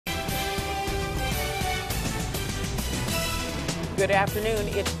Good afternoon.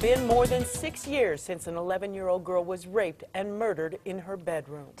 It's been more than 6 years since an 11-year-old girl was raped and murdered in her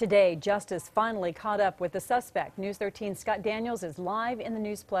bedroom. Today, justice finally caught up with the suspect. News 13's Scott Daniels is live in the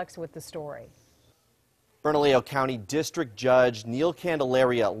Newsplex with the story. Bernalillo County District Judge Neil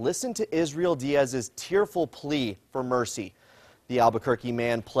Candelaria listened to Israel Diaz's tearful plea for mercy. The Albuquerque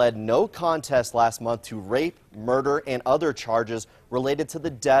man pled no contest last month to rape, murder, and other charges related to the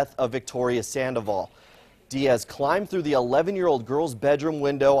death of Victoria Sandoval. Diaz climbed through the 11-year-old girl's bedroom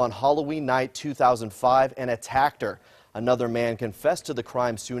window on Halloween night 2005 and attacked her. Another man confessed to the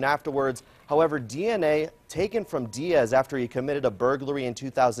crime soon afterwards. However, DNA taken from Diaz after he committed a burglary in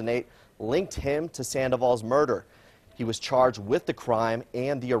 2008 linked him to Sandoval's murder. He was charged with the crime,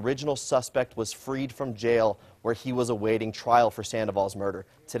 and the original suspect was freed from jail where he was awaiting trial for Sandoval's murder.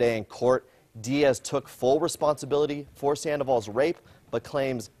 Today in court, Diaz took full responsibility for Sandoval's rape, but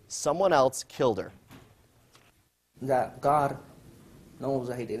claims someone else killed her. That God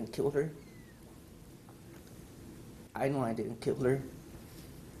knows I didn't kill her. I know I didn't kill her.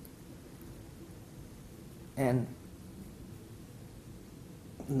 And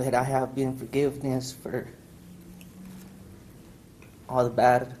that I have been forgiveness for all the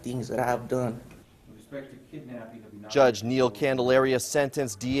bad things that I have done. Judge Neil Candelaria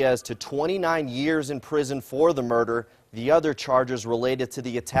sentenced Diaz to 29 years in prison for the murder. The other charges related to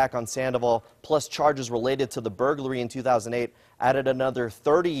the attack on Sandoval, plus charges related to the burglary in 2008, added another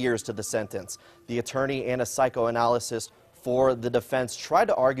 30 years to the sentence. The attorney and a psychoanalyst for the defense tried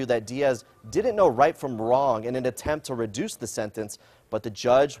to argue that Diaz didn't know right from wrong in an attempt to reduce the sentence, but the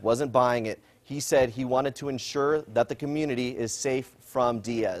judge wasn't buying it. He said he wanted to ensure that the community is safe from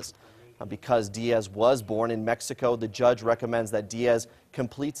Diaz. Because Diaz was born in Mexico, the judge recommends that Diaz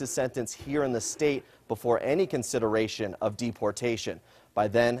completes his sentence here in the state before any consideration of deportation. By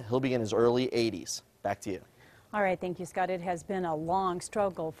then, he'll be in his early 80s. Back to you. All right, thank you, Scott. It has been a long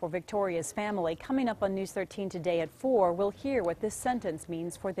struggle for Victoria's family. Coming up on News 13 today at 4, we'll hear what this sentence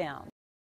means for them.